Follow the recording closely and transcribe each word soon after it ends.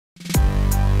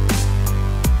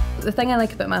The thing I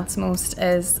like about maths most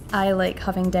is I like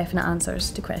having definite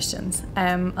answers to questions.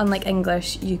 Unlike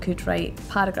English, you could write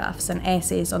paragraphs and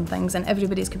essays on things and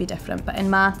everybody's could be different, but in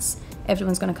maths,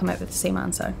 everyone's going to come out with the same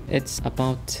answer. It's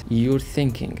about your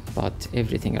thinking about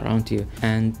everything around you,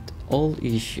 and all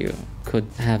issue could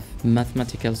have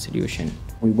mathematical solution.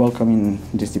 We welcome in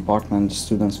this department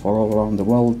students from all around the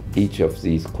world. Each of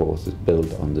these courses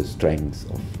build on the strengths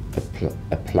of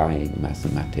applying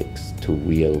mathematics to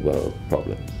real-world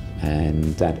problems. And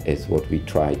that is what we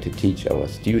try to teach our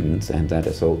students, and that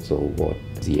is also what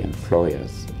the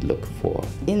employers look for.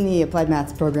 In the applied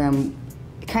maths program,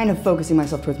 kind of focusing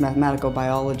myself towards mathematical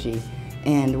biology,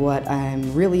 and what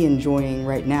I'm really enjoying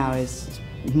right now is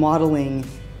modeling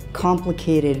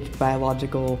complicated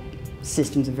biological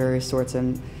systems of various sorts.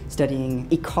 I'm studying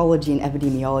ecology and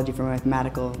epidemiology from a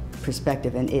mathematical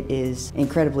perspective, and it is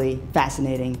incredibly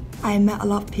fascinating. I met a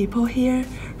lot of people here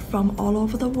from all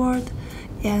over the world,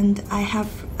 and I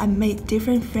made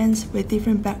different friends with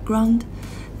different background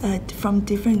from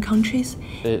different countries.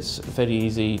 It's very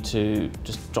easy to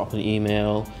just drop an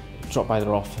email, drop by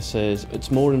their offices.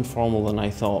 It's more informal than I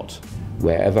thought.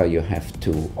 Wherever you have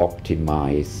to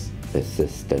optimize the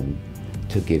system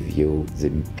to give you the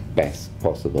best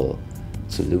possible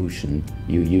solution,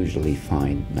 you usually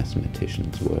find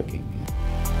mathematicians working.